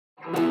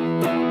Hello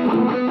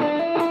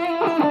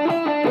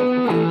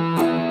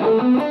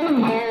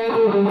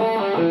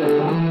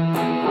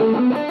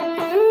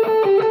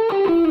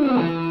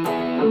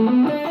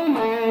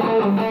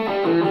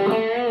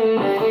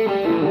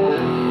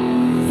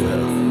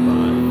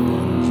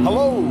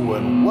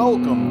and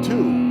welcome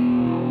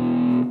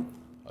to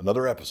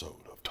another episode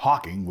of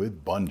Talking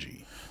with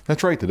Bungie.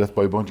 That's right, the Death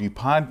by Bungie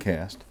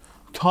podcast,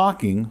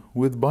 Talking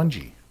with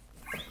Bungie.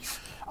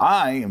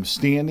 I am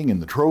standing in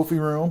the trophy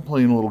room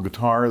playing a little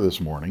guitar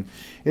this morning.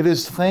 It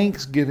is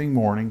Thanksgiving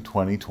morning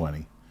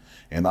 2020,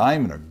 and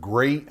I'm in a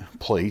great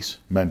place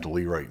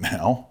mentally right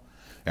now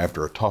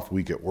after a tough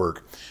week at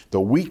work. The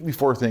week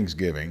before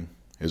Thanksgiving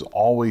is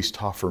always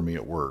tough for me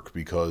at work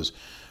because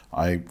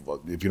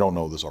if you don't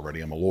know this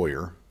already, I'm a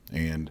lawyer,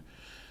 and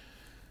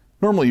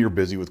normally you're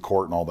busy with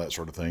court and all that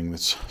sort of thing.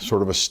 It's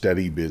sort of a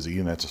steady busy,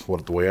 and that's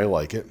the way I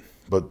like it.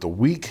 But the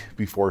week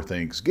before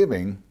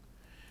Thanksgiving,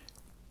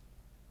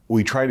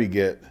 we try to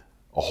get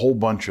a whole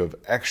bunch of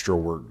extra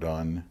work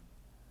done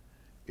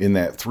in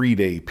that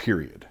 3-day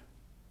period.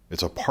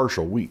 It's a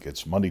partial week.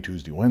 It's Monday,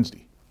 Tuesday,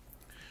 Wednesday.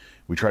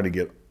 We try to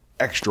get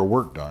extra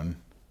work done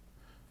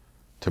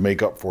to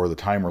make up for the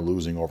time we're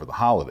losing over the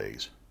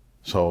holidays.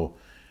 So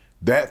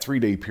that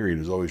 3-day period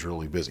is always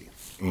really busy.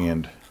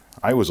 And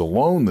I was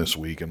alone this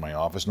week in my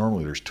office.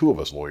 Normally there's 2 of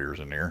us lawyers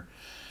in there.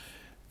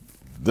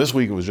 This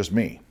week it was just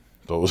me.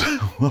 So it was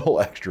a little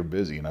extra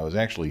busy, and I was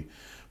actually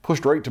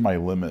pushed right to my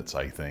limits,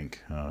 I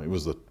think. It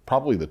was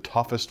probably the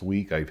toughest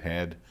week I've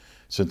had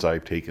since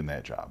I've taken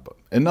that job. But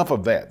enough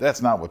of that.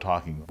 That's not what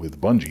Talking with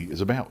Bungie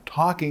is about.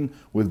 Talking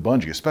with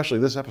Bungie, especially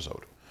this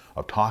episode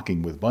of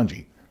Talking with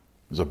Bungie,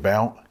 is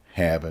about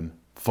having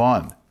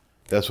fun.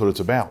 That's what it's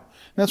about.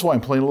 And that's why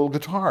I'm playing a little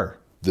guitar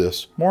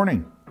this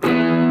morning.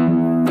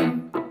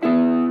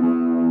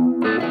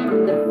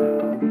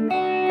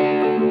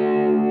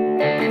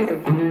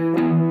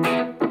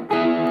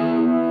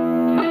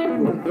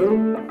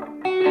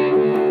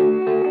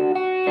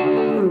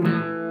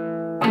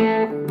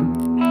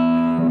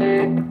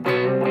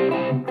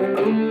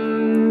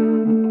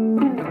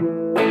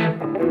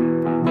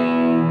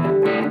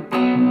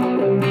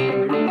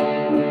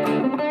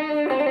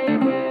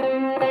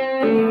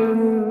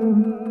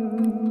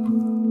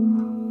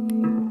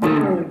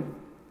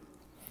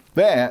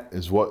 That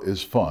is what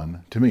is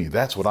fun to me.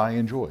 That's what I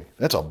enjoy.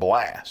 That's a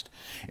blast.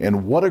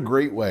 And what a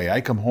great way.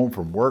 I come home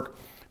from work.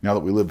 Now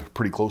that we live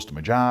pretty close to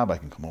my job, I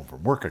can come home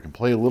from work. I can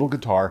play a little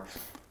guitar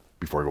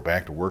before I go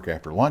back to work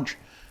after lunch.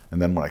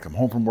 And then when I come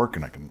home from work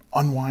and I can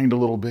unwind a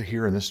little bit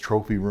here in this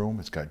trophy room,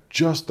 it's got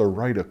just the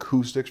right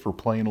acoustics for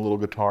playing a little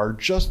guitar,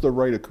 just the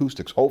right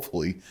acoustics,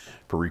 hopefully,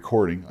 for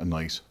recording a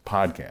nice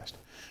podcast.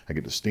 I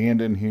get to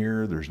stand in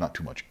here. There's not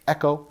too much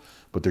echo,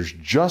 but there's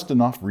just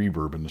enough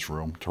reverb in this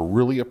room to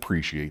really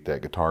appreciate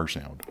that guitar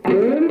sound.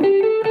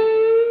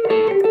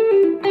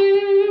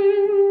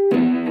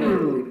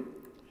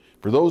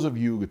 For those of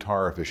you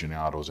guitar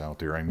aficionados out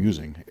there, I'm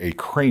using a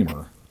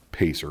Kramer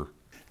Pacer.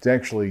 It's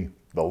actually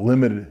the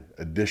limited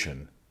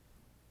edition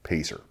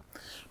Pacer,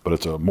 but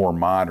it's a more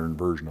modern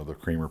version of the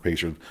Kramer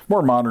Pacer.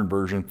 More modern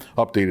version,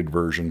 updated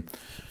version,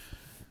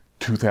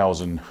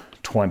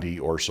 2020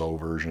 or so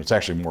version. It's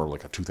actually more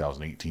like a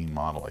 2018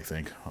 model, I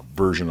think. A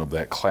version of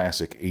that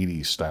classic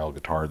 80s style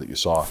guitar that you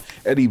saw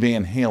Eddie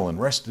Van Halen.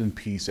 Rest in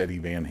peace, Eddie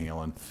Van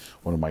Halen.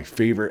 One of my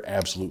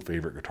absolute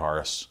favorite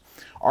guitarists.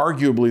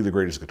 Arguably the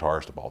greatest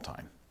guitarist of all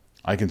time.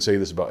 I can say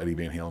this about Eddie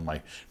Van Halen.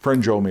 My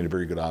friend Joe made a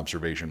very good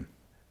observation.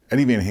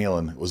 Eddie Van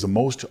Halen was the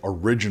most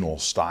original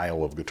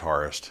style of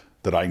guitarist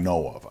that I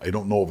know of. I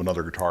don't know of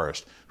another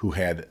guitarist who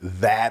had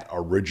that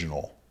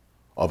original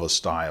of a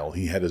style.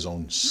 He had his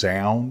own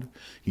sound.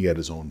 He had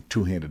his own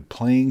two-handed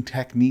playing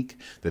technique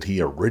that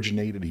he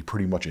originated. He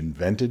pretty much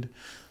invented.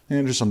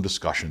 And there's some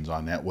discussions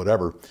on that,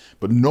 whatever.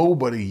 But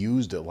nobody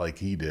used it like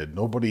he did.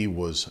 Nobody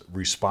was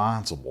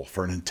responsible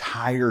for an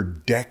entire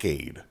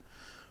decade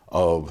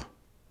of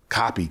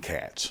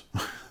copycats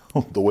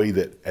the way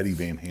that Eddie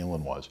Van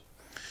Halen was.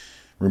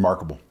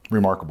 Remarkable.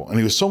 And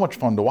he was so much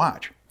fun to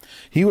watch.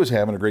 He was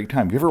having a great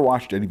time. Have you ever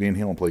watched Eddie Van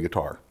Halen play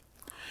guitar?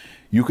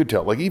 You could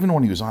tell, like even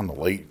when he was on the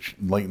late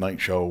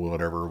night show,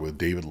 whatever, with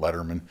David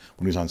Letterman, when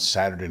he was on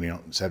Saturday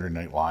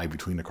Night Live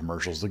between the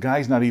commercials, the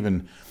guy's not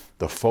even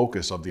the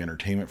focus of the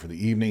entertainment for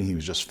the evening. He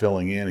was just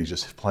filling in. He's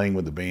just playing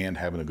with the band,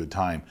 having a good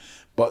time,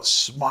 but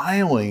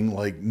smiling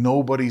like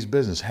nobody's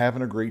business,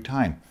 having a great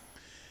time.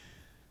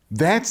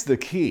 That's the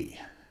key.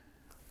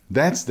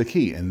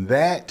 And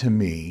that, to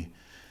me,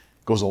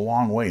 goes a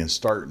long way in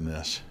starting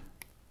this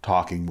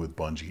Talking with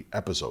Bungie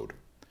episode.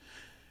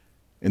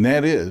 And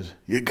that is,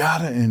 you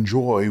gotta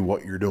enjoy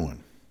what you're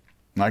doing.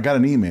 Now, I got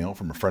an email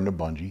from a friend of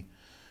Bungie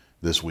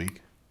this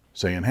week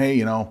saying, hey,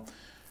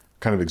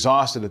 kind of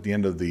exhausted at the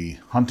end of the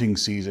hunting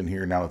season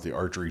here now that the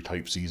archery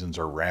type seasons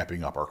are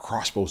wrapping up. Our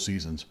crossbow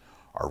seasons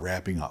are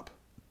wrapping up.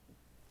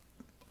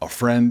 A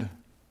friend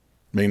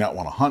may not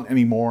want to hunt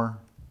anymore,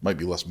 might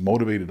be less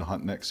motivated to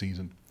hunt next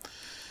season.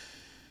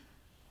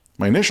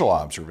 My initial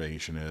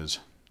observation is,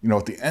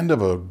 at the end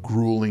of a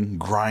grueling,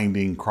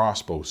 grinding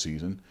crossbow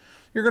season,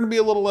 you're going to be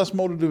a little less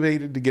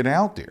motivated to get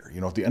out there.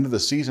 At the end of the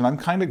season, I'm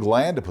kind of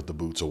glad to put the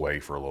boots away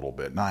for a little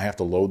bit, not have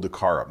to load the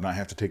car up, not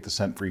have to take the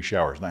scent-free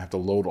showers, not have to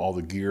load all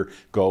the gear,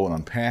 go and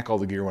unpack all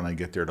the gear when I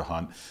get there to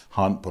hunt,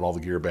 put all the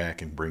gear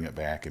back and bring it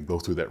back and go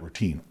through that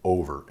routine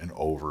over and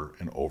over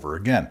and over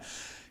again.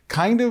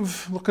 Kind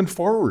of looking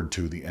forward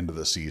to the end of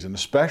the season,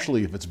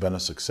 especially if it's been a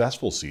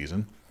successful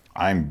season.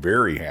 I'm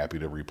very happy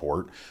to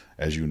report,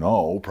 as you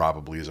know,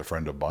 probably as a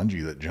friend of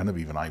Bungie, that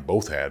Genevieve and I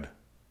both had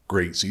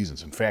great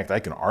seasons. In fact,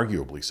 I can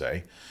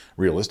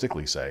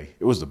realistically say,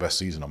 it was the best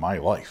season of my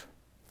life,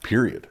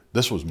 period.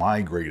 This was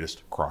my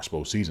greatest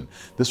crossbow season.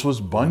 This was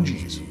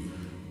Bungie's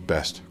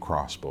best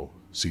crossbow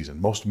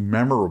season, most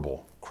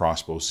memorable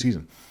crossbow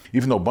season,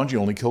 even though Bungie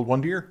only killed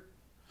one deer.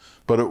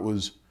 But it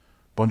was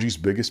Bungie's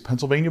biggest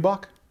Pennsylvania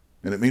buck,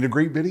 and it made a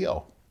great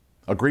video,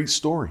 a great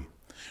story.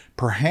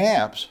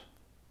 Perhaps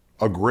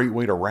a great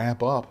way to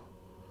wrap up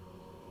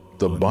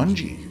the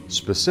Bungie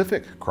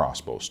specific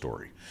crossbow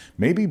story.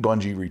 Maybe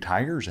Bungie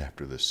retires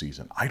after this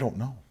season. I don't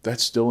know.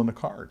 That's still in the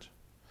cards.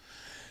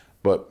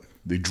 But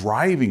the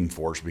driving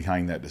force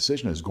behind that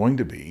decision is going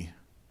to be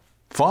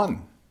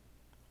fun.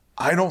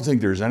 I don't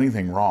think there's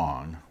anything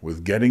wrong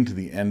with getting to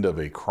the end of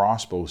a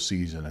crossbow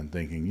season and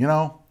thinking,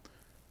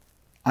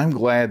 I'm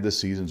glad this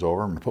season's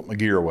over. I'm going to put my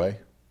gear away.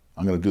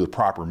 I'm going to do the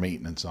proper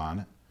maintenance on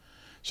it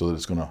so that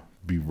it's going to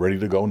be ready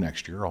to go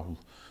next year. I'll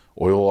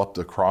oil up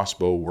the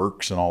crossbow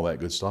works and all that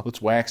good stuff.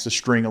 Let's wax the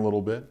string a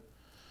little bit.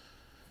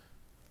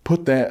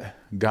 Put that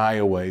guy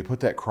away, put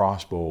that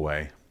crossbow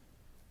away,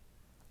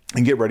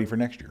 and get ready for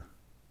next year.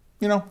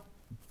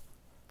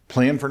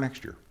 Plan for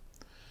next year.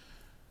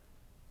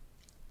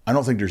 I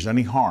don't think there's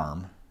any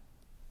harm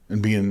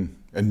in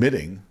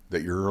admitting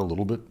that you're a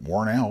little bit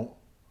worn out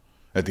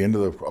at the end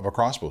of a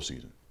crossbow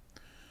season.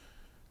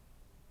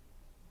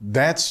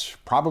 That's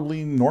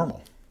probably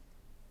normal.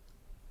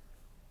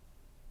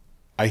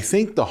 I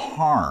think the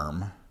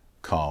harm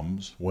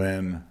comes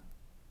when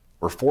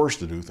we're forced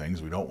to do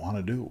things we don't want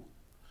to do.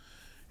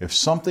 If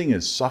something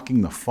is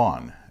sucking the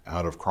fun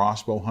out of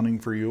crossbow hunting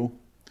for you,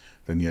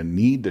 then you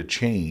need to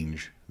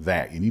change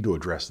that. You need to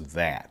address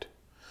that.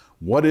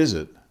 What is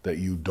it that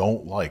you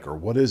don't like, or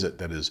what is it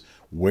that is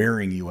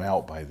wearing you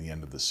out by the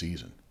end of the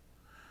season?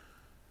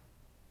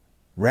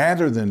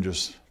 Rather than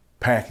just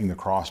packing the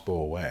crossbow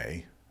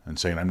away and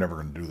saying, I'm never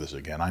going to do this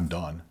again, I'm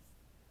done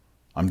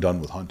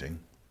with hunting.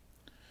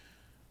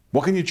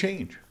 What can you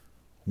change?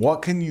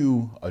 What can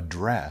you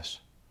address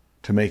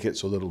to make it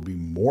so that it'll be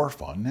more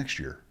fun next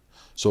year?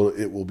 So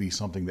it will be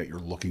something that you're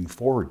looking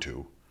forward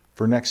to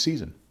for next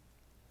season.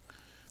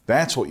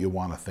 That's what you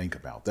want to think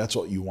about. That's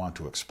what you want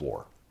to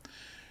explore.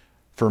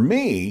 For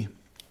me,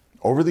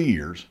 over the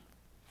years,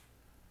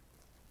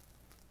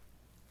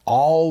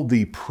 all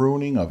the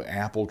pruning of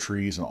apple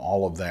trees and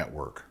all of that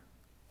work,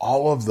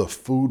 all of the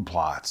food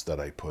plots that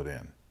I put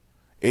in,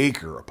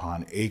 acre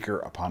upon acre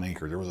upon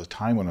acre. There was a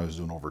time when I was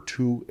doing over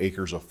 2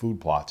 acres of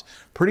food plots,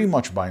 pretty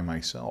much by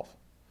myself.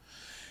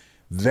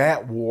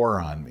 That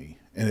wore on me,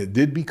 and it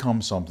did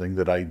become something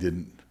that I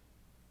didn't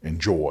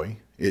enjoy.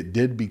 It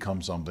did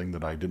become something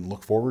that I didn't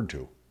look forward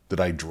to, that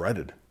I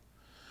dreaded.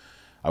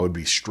 I would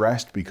be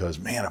stressed because,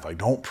 man, if I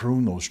don't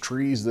prune those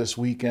trees this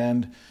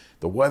weekend,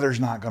 the weather's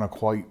not going to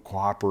quite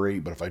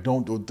cooperate, but if I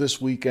don't do it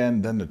this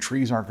weekend, then the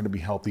trees aren't going to be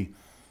healthy.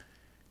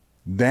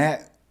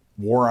 That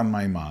wore on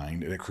my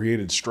mind, and it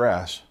created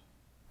stress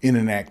in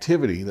an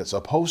activity that's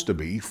supposed to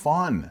be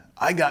fun.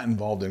 I got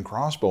involved in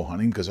crossbow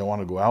hunting because I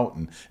want to go out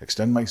and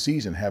extend my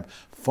season, have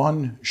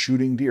fun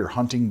shooting deer,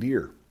 hunting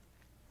deer.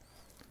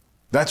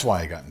 That's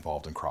why I got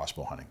involved in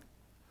crossbow hunting.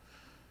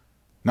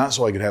 Not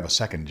so I could have a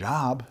second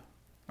job.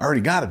 I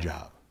already got a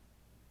job.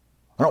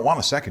 I don't want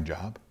a second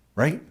job,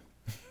 right?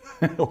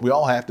 We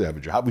all have to have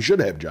a job. We should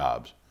have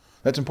jobs.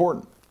 That's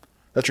important.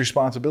 That's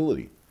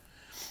responsibility.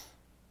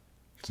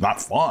 It's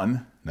not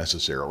fun,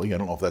 necessarily. I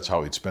don't know if that's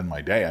how I'd spend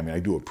my day. I mean, I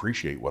do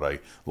appreciate what I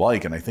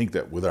like, and I think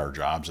that with our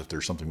jobs, if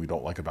there's something we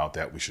don't like about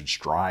that, we should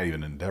strive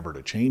and endeavor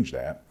to change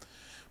that.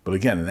 But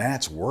again,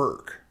 that's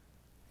work.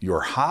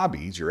 Your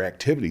hobbies, your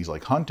activities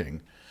like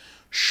hunting,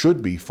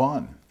 should be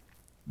fun.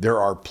 There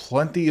are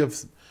plenty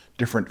of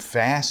different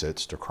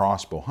facets to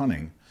crossbow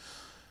hunting.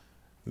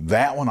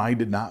 That one I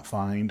did not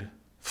find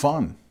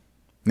fun.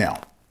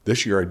 Now,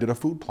 this year I did a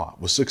food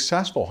plot. Was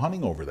successful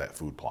hunting over that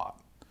food plot.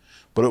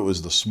 But it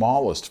was the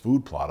smallest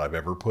food plot I've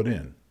ever put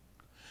in.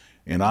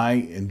 And I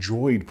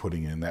enjoyed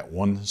putting in that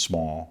one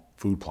small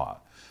food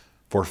plot,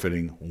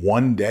 forfeiting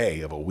one day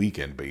of a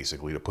weekend,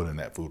 basically, to put in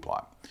that food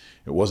plot.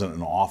 It wasn't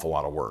an awful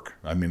lot of work.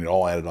 I mean, it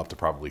all added up to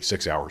probably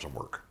 6 hours of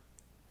work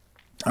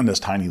on this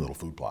tiny little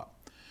food plot.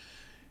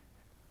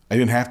 I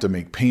didn't have to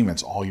make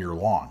payments all year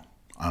long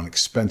on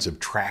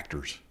expensive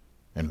tractors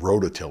and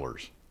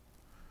rototillers.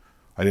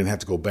 I didn't have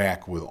to go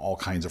back with all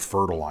kinds of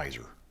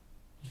fertilizer.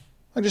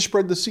 I just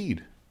spread the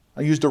seed.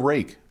 I used a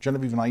rake.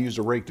 Genevieve and I used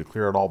a rake to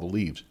clear out all the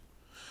leaves.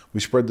 We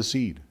spread the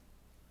seed,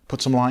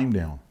 put some lime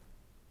down,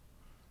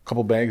 a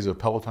couple bags of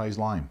pelletized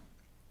lime.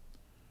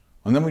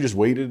 And then we just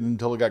waited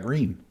until it got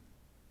green.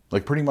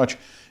 Like pretty much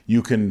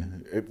you got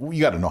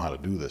to know how to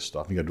do this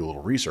stuff. You got to do a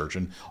little research.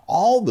 And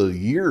all the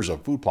years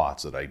of food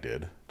plots that I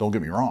did, don't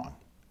get me wrong,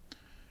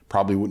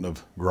 probably wouldn't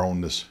have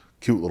grown this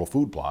cute little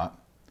food plot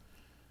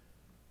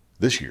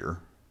this year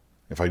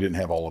if I didn't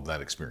have all of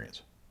that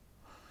experience.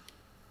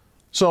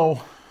 So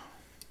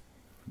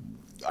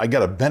I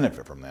got a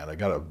benefit from that. I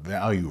got a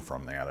value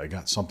from that. I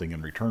got something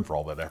in return for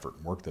all that effort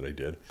and work that I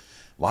did.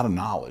 A lot of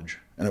knowledge.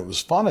 And it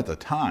was fun at the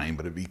time,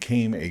 but it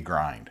became a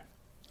grind.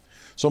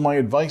 So my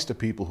advice to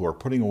people who are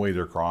putting away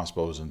their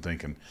crossbows and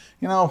thinking,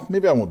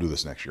 maybe I won't do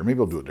this next year. Maybe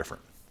I'll do it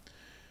different.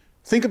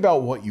 Think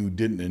about what you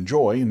didn't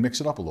enjoy and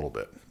mix it up a little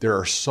bit. There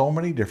are so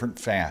many different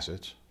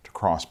facets to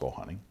crossbow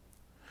hunting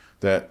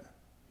that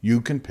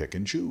you can pick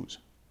and choose.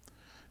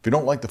 If you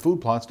don't like the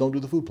food plots, don't do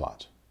the food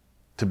plots.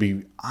 To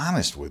be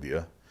honest with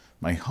you,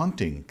 my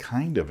hunting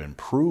kind of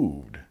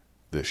improved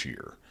this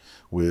year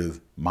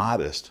with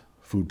modest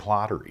food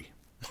plottery.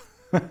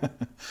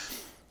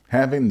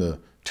 Having the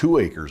 2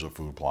 acres of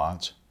food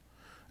plots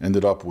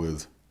ended up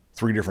with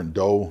 3 different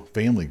doe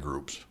family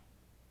groups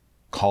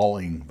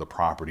calling the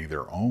property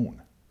their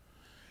own.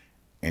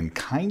 And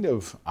kind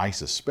of, I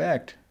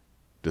suspect,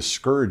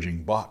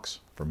 discouraging bucks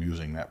from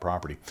using that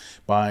property.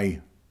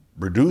 By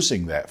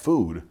reducing that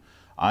food,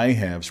 I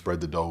have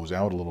spread the does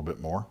out a little bit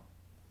more.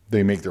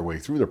 They make their way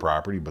through the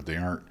property, but they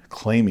aren't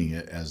claiming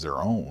it as their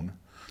own.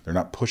 They're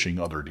not pushing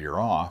other deer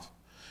off.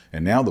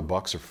 And now the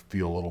bucks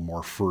feel a little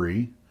more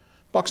free.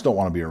 Bucks don't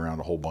want to be around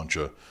a whole bunch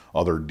of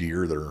other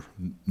deer that are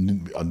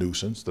a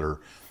nuisance, that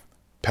are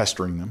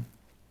pestering them.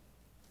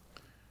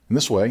 And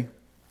this way,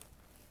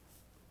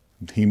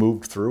 he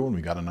moved through and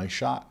we got a nice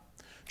shot.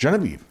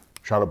 Genevieve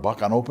shot a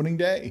buck on opening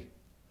day.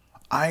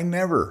 I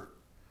never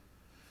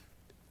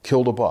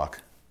killed a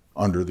buck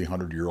under the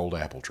 100-year-old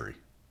apple tree.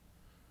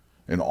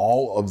 In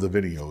all of the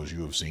videos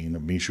you have seen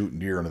of me shooting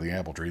deer under the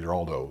apple tree, they're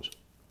all does.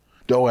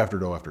 Doe after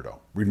doe after doe.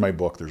 Read my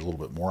book, there's a little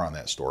bit more on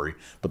that story.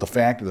 But the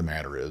fact of the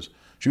matter is,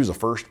 she was the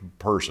first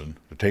person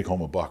to take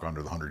home a buck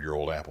under the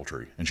 100-year-old apple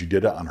tree. And she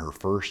did it on her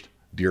first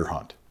deer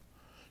hunt.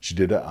 She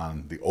did it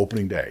on the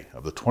opening day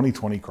of the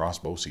 2020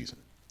 crossbow season.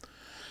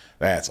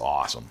 That's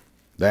awesome.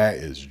 That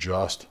is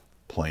just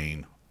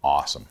plain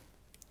awesome.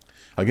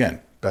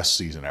 Again, best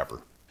season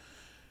ever.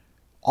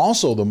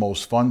 Also the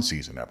most fun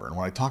season ever. And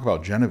when I talk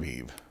about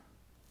Genevieve,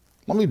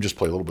 let me just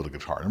play a little bit of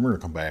guitar, and we're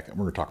going to come back and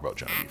we're going to talk about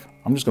Genevieve.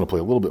 I'm just going to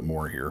play a little bit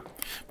more here,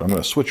 but I'm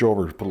going to switch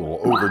over, put a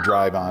little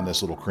overdrive on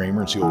this little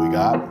Kramer and see what we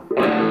got.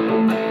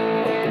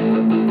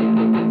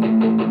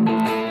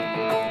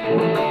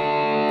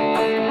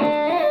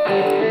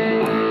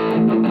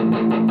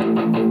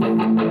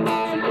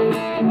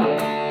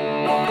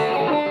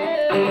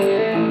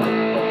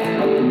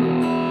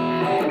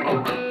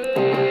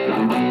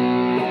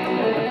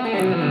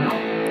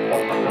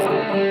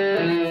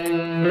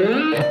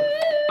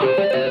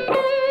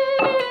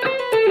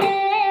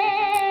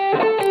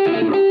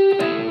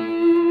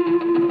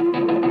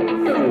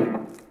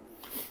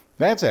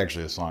 That's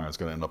actually a song that's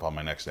going to end up on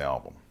my next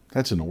album.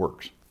 That's in the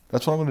works.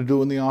 That's what I'm going to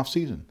do in the off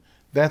season.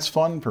 That's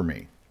fun for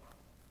me.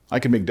 I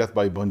can make Death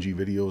by Bungee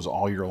videos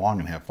all year long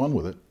and have fun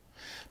with it.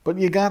 But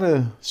you got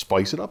to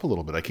spice it up a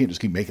little bit. I can't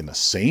just keep making the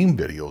same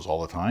videos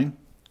all the time.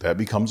 That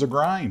becomes a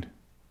grind.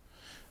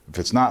 If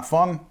it's not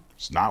fun,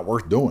 it's not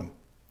worth doing.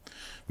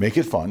 Make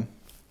it fun.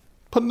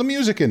 Put the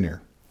music in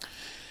there.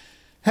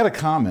 Had a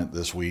comment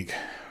this week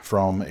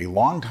from a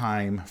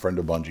longtime friend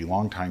of Bungee,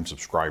 longtime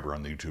subscriber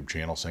on the YouTube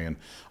channel saying,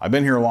 I've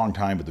been here a long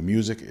time, but the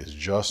music is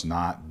just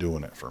not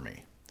doing it for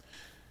me.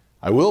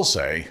 I will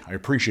say, I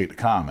appreciate the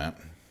comment.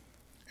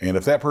 And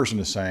if that person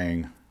is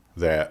saying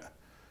that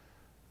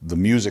the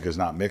music is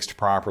not mixed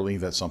properly,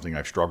 that's something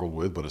I've struggled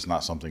with, but it's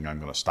not something I'm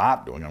going to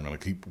stop doing. I'm going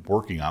to keep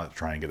working on it to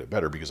try and get it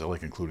better because I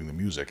like including the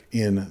music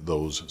in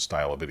those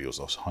style of videos,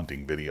 those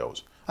hunting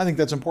videos. I think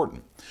that's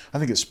important. I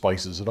think it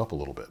spices it up a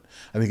little bit.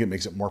 I think it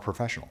makes it more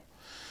professional.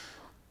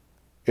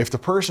 If the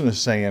person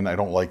is saying, I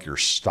don't like your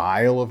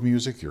style of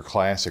music, your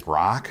classic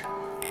rock,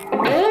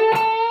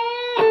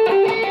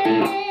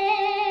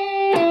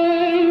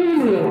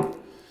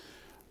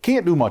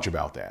 can't do much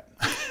about that.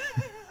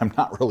 I'm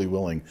not really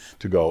willing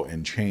to go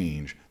and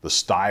change the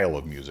style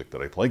of music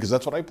that I play because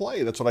that's what I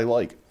play. That's what I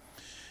like.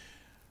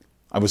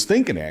 I was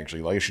thinking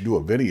actually, like I should do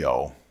a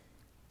video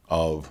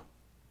of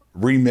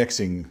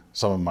remixing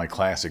some of my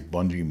classic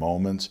Bungee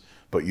moments,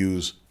 but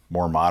use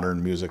more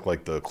modern music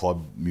like the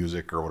club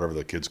music or whatever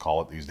the kids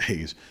call it these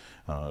days,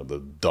 the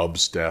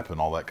dubstep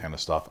and all that kind of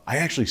stuff. I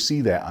actually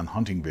see that on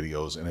hunting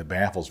videos and it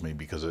baffles me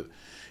because it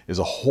is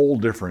a whole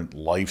different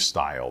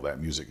lifestyle that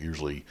music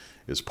usually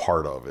is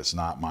part of. It's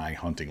not my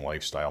hunting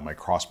lifestyle, my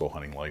crossbow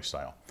hunting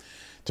lifestyle.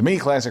 To me,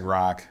 classic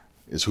rock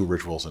is who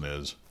Rich Wilson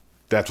is.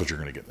 That's what you're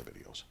going to get in the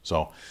videos.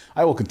 So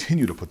I will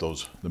continue to put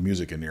the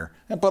music in there,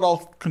 but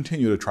I'll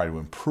continue to try to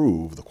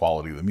improve the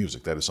quality of the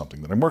music. That is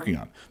something that I'm working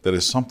on. That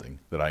is something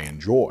that I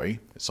enjoy.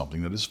 It's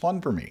something that is fun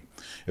for me.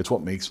 It's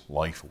what makes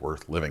life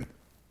worth living.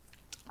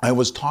 I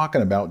was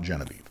talking about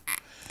Genevieve.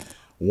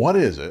 What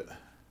is it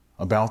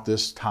about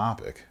this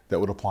topic that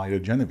would apply to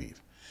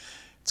Genevieve?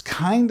 It's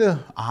kind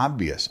of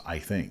obvious, I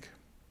think.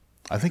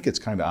 I think it's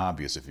kind of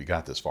obvious if you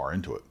got this far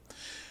into it.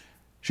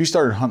 She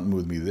started hunting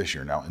with me this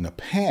year. Now, in the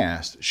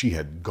past, she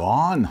had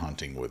gone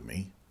hunting with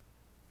me.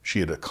 She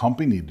had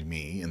accompanied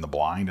me in the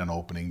blind on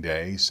opening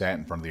day, sat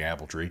in front of the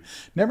apple tree,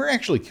 never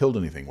actually killed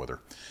anything with her.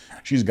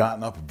 She's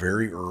gotten up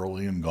very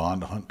early and gone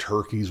to hunt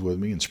turkeys with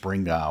me and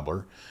spring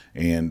gobbler.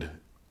 And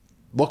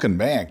looking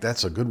back,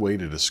 that's a good way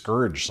to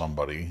discourage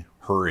somebody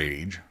her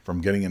age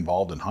from getting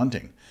involved in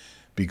hunting,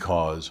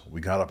 because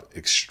we got up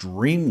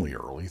extremely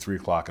early, 3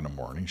 o'clock in the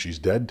morning. She's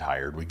dead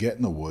tired. We get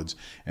in the woods,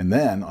 and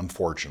then,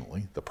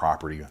 unfortunately, the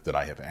property that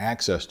I have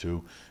access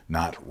to,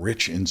 not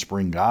rich in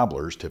spring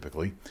gobblers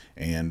typically,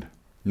 and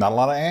not a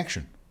lot of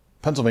action.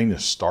 Pennsylvania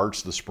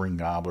starts the spring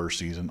gobbler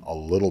season a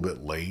little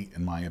bit late,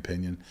 in my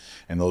opinion,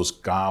 and those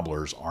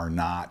gobblers are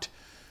not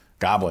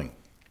gobbling.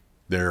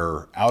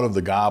 They're out of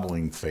the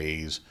gobbling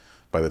phase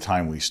by the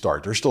time we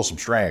start. There's still some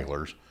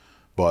stragglers,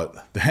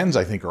 but the hens,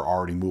 I think, are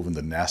already moving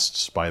the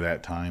nests by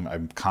that time.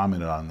 I've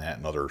commented on that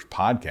in other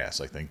podcasts,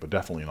 I think, but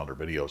definitely in other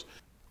videos.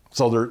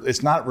 So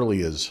it's not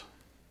really as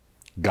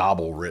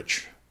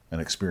gobble-rich an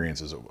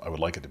experience as I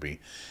would like it to be.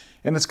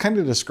 And it's kind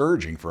of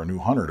discouraging for a new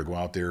hunter to go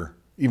out there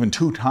even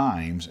 2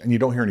 times and you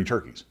don't hear any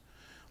turkeys.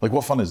 Like,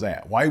 what fun is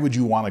that? Why would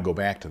you want to go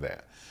back to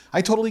that?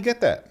 I totally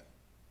get that.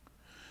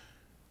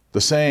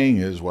 The saying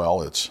is,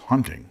 well, it's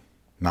hunting,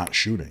 not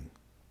shooting.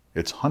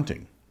 It's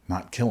hunting,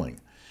 not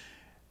killing.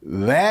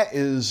 That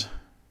is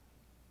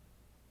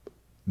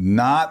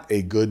not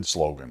a good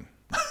slogan.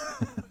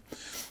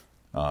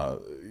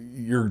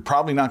 You're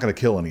probably not going to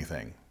kill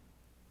anything.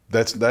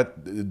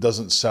 It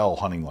doesn't sell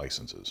hunting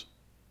licenses.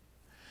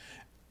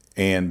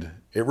 And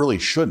it really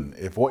shouldn't.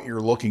 If what you're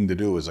looking to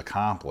do is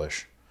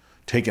accomplish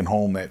taking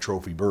home that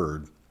trophy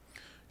bird,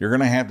 you're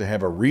going to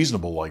have a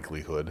reasonable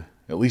likelihood,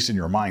 at least in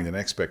your mind, an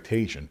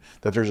expectation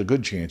that there's a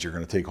good chance you're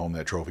going to take home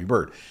that trophy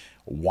bird.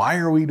 Why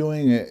are we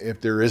doing it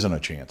if there isn't a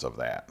chance of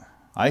that?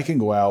 I can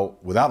go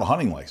out without a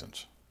hunting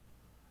license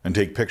and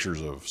take pictures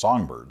of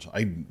songbirds.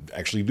 I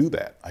actually do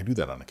that. I do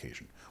that on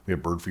occasion. We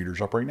have bird feeders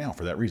up right now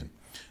for that reason.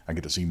 I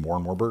get to see more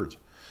and more birds.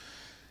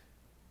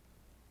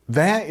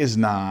 That is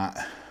not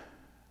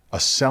a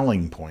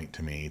selling point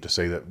to me to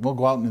say that we'll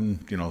go out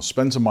and,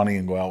 spend some money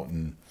and go out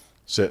and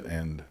sit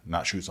and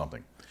not shoot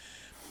something.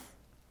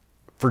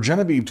 For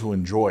Genevieve to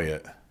enjoy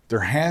it, there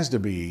has to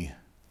be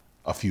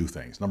a few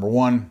things. Number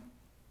one,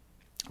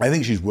 I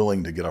think she's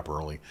willing to get up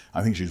early.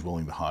 I think she's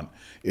willing to hunt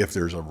if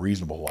there's a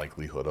reasonable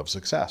likelihood of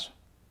success.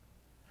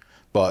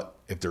 But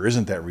if there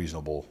isn't that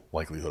reasonable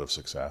likelihood of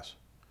success,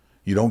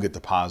 you don't get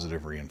the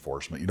positive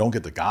reinforcement. You don't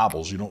get the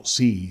gobbles. You don't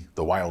see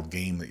the wild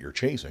game that you're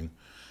chasing.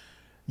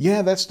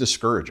 Yeah, that's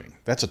discouraging.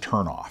 That's a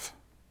turnoff.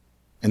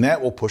 And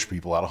that will push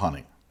people out of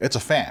hunting. It's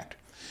a fact.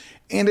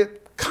 And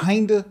it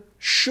kind of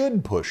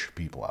should push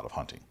people out of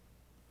hunting.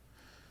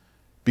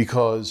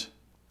 Because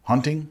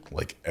hunting,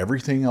 like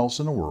everything else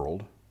in the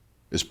world,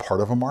 is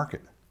part of a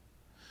market.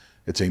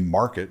 It's a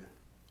market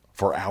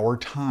for our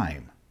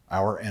time,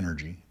 our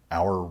energy,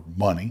 our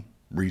money,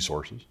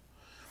 resources.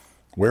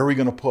 Where are we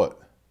going to put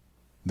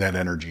that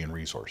energy and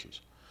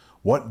resources?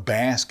 What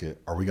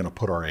basket are we going to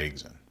put our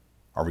eggs in?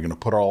 Are we going to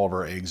put all of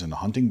our eggs in the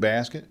hunting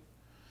basket?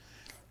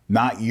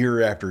 Not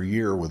year after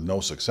year with no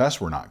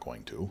success, we're not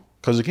going to.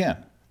 Because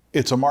again,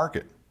 it's a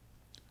market.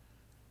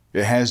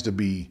 It has to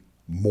be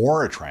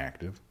more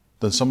attractive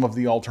than some of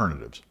the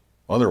alternatives.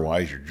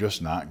 Otherwise, you're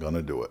just not going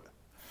to do it.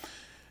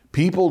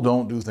 People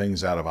don't do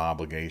things out of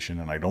obligation,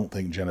 and I don't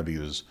think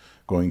Genevieve is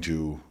going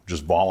to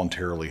just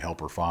voluntarily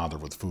help her father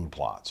with food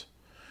plots.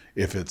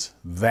 If it's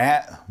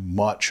that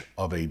much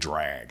of a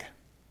drag,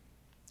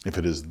 if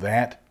it is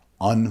that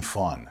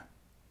unfun,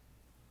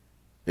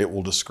 it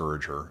will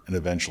discourage her, and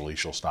eventually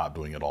she'll stop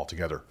doing it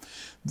altogether.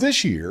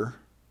 This year,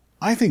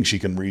 I think she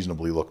can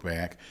reasonably look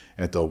back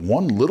at the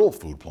one little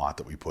food plot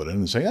that we put in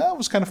and say, it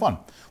was kind of fun.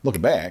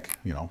 Looking back,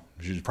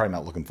 she's probably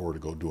not looking forward to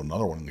go do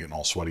another one and getting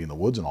all sweaty in the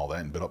woods and all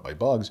that and bit up by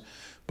bugs.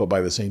 But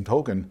by the same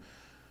token,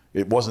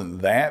 it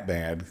wasn't that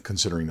bad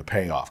considering the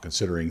payoff,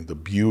 considering the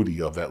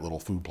beauty of that little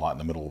food plot in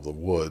the middle of the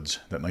woods,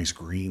 that nice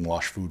green,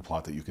 lush food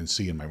plot that you can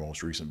see in my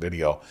most recent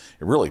video.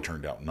 It really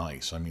turned out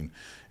nice. I mean,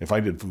 if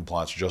I did food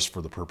plots just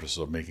for the purpose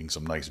of making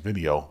some nice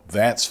video,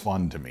 that's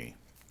fun to me.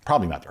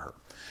 Probably not to her.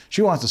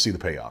 She wants to see the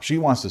payoff. She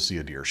wants to see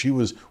a deer. She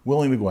was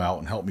willing to go out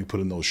and help me put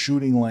in those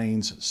shooting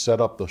lanes,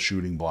 set up the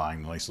shooting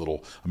blind, nice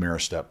little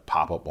Ameristep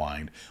pop-up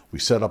blind. We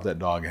set up that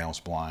doghouse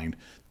blind,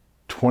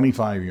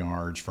 25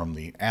 yards from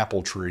the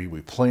apple tree.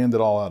 We planned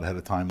it all out ahead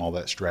of time, all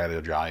that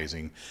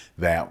strategizing.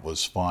 That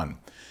was fun.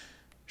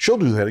 She'll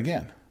do that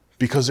again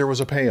because there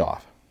was a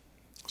payoff.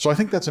 So I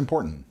think that's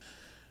important.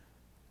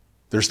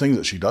 There's things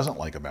that she doesn't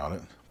like about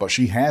it, but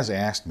she has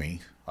asked me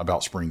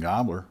about spring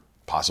gobbler,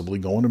 possibly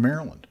going to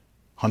Maryland,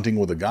 hunting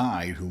with a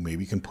guide who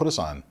maybe can put us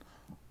on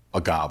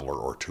a gobbler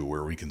or two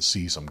where we can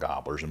see some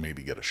gobblers and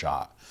maybe get a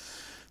shot.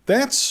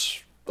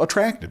 That's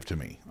attractive to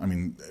me. I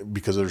mean,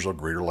 because there's a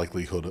greater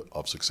likelihood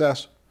of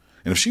success.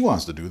 And if she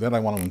wants to do that, I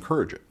want to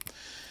encourage it.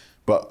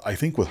 But I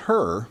think with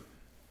her,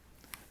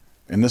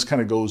 and this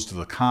kind of goes to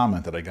the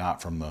comment that I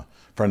got from the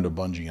friend of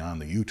Bungie on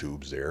the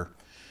YouTubes there,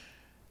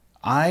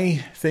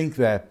 I think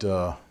that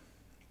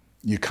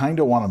you kind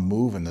of want to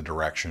move in the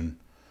direction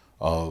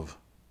of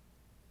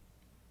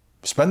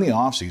spend the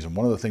off season.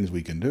 One of the things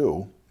we can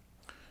do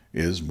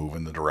is move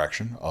in the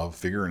direction of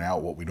figuring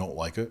out what we don't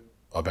like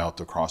about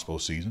the crossbow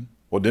season,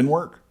 what didn't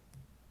work.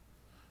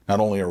 Not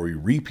only are we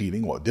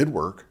repeating what did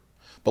work,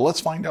 but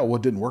let's find out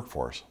what didn't work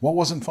for us. What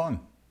wasn't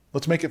fun?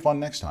 Let's make it fun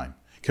next time.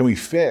 Can we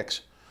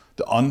fix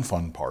the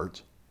unfun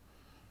parts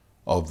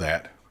of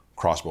that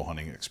crossbow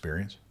hunting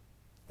experience?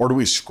 Or do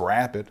we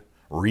scrap it,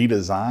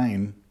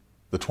 redesign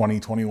the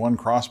 2021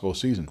 crossbow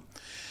season?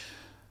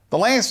 The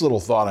last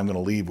little thought I'm going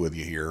to leave with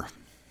you here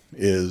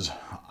is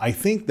I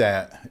think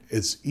that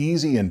it's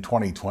easy in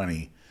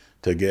 2020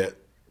 to get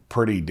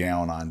pretty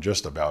down on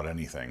just about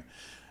anything.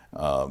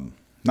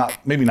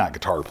 Maybe not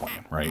guitar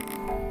playing, right?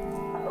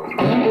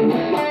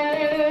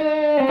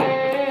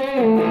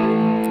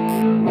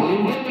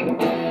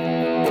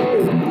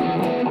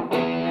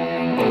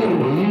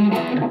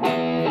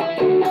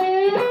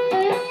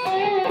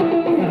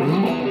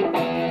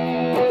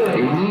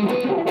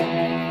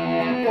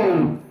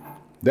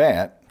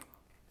 That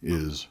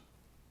is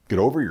Get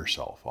Over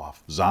Yourself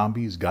off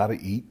Zombies Gotta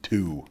Eat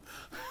Too.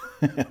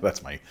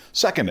 That's my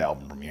second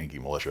album from Yankee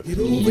Militia. Get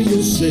over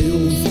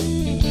yourself.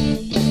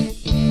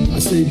 I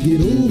said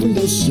get over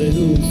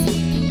yourself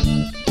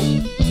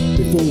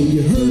before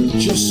you hurt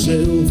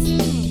yourself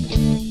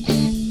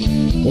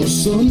or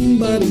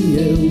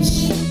somebody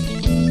else.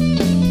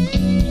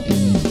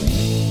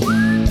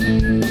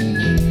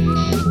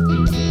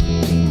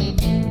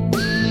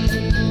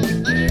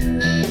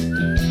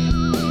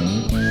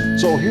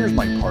 So here's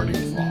my parting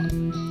thought.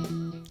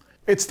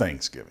 It's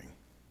Thanksgiving.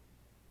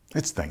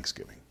 It's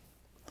Thanksgiving.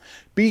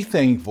 Be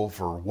thankful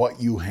for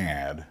what you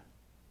had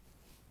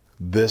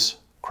this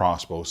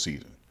crossbow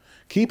season.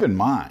 Keep in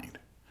mind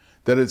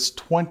that it's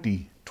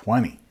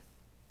 2020.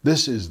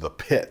 This is the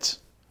pits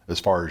as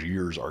far as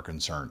years are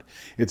concerned.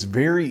 It's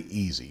very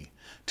easy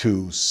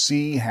to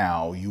see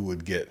how you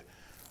would get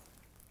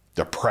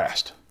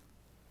depressed,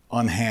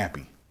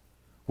 unhappy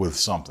with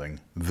something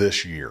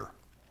this year.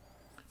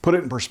 Put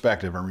it in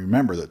perspective and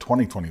remember that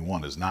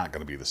 2021 is not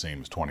going to be the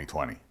same as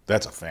 2020.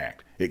 That's a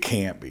fact. It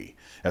can't be.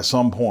 At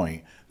some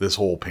point, this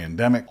whole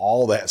pandemic,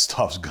 all that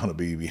stuff's going to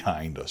be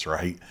behind us,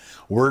 right?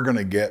 We're going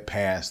to get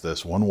past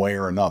this one way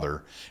or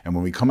another. And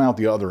when we come out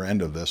the other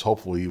end of this,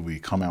 hopefully we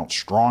come out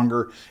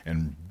stronger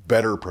and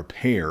better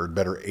prepared,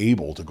 better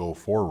able to go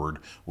forward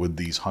with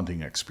these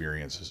hunting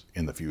experiences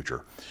in the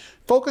future.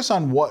 Focus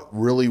on what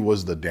really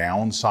was the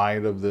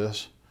downside of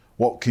this.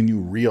 What can you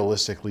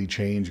realistically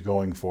change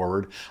going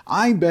forward?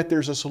 I bet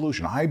there's a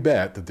solution. I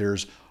bet that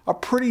there's a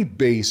pretty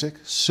basic,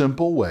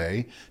 simple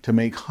way to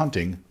make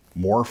hunting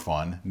more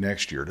fun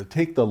next year, to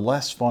take the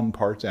less fun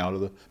parts out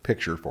of the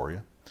picture for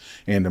you,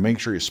 and to make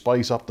sure you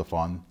spice up the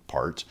fun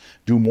parts,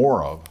 do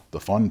more of the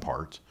fun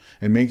parts,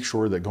 and make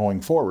sure that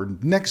going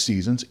forward, next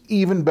season's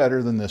even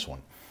better than this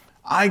one.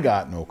 I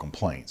got no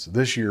complaints.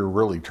 This year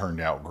really turned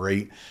out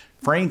great.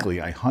 Frankly,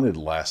 I hunted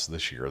less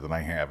this year than I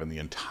have in the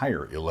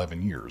entire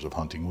 11 years of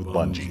hunting with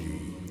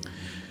Bungie.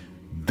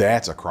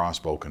 That's a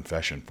crossbow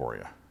confession for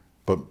you.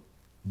 But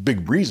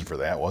big reason for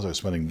that was I was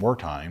spending more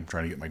time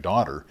trying to get my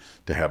daughter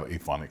to have a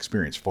fun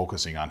experience,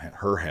 focusing on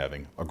her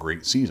having a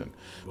great season.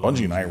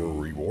 Bungie and I were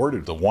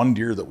rewarded. The one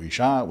deer that we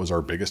shot was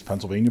our biggest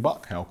Pennsylvania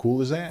buck. How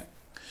cool is that?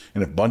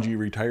 And if Bungie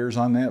retires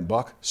on that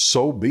buck,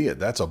 so be it.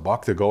 That's a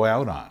buck to go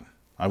out on.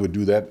 I would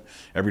do that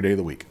every day of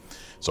the week.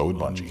 So would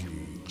Bungie.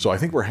 So I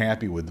think we're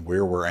happy with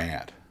where we're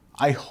at.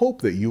 I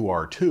hope that you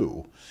are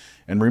too.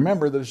 And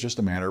remember that it's just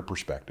a matter of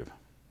perspective.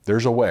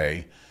 There's a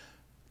way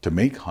to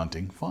make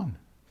hunting fun,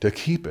 to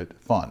keep it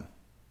fun.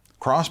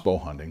 Crossbow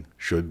hunting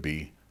should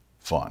be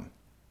fun.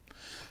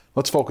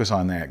 Let's focus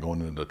on that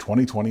going into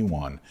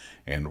 2021,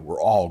 and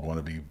we're all going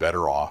to be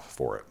better off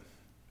for it.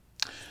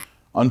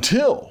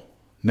 Until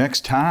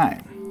next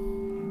time.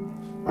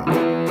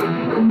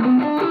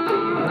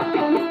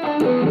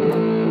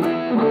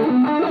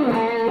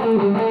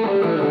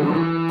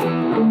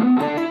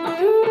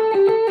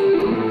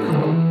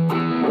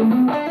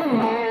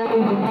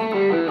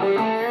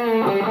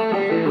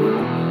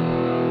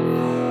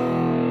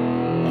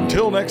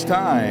 Until next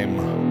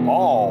time,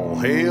 all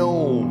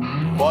hail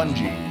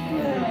Bungie.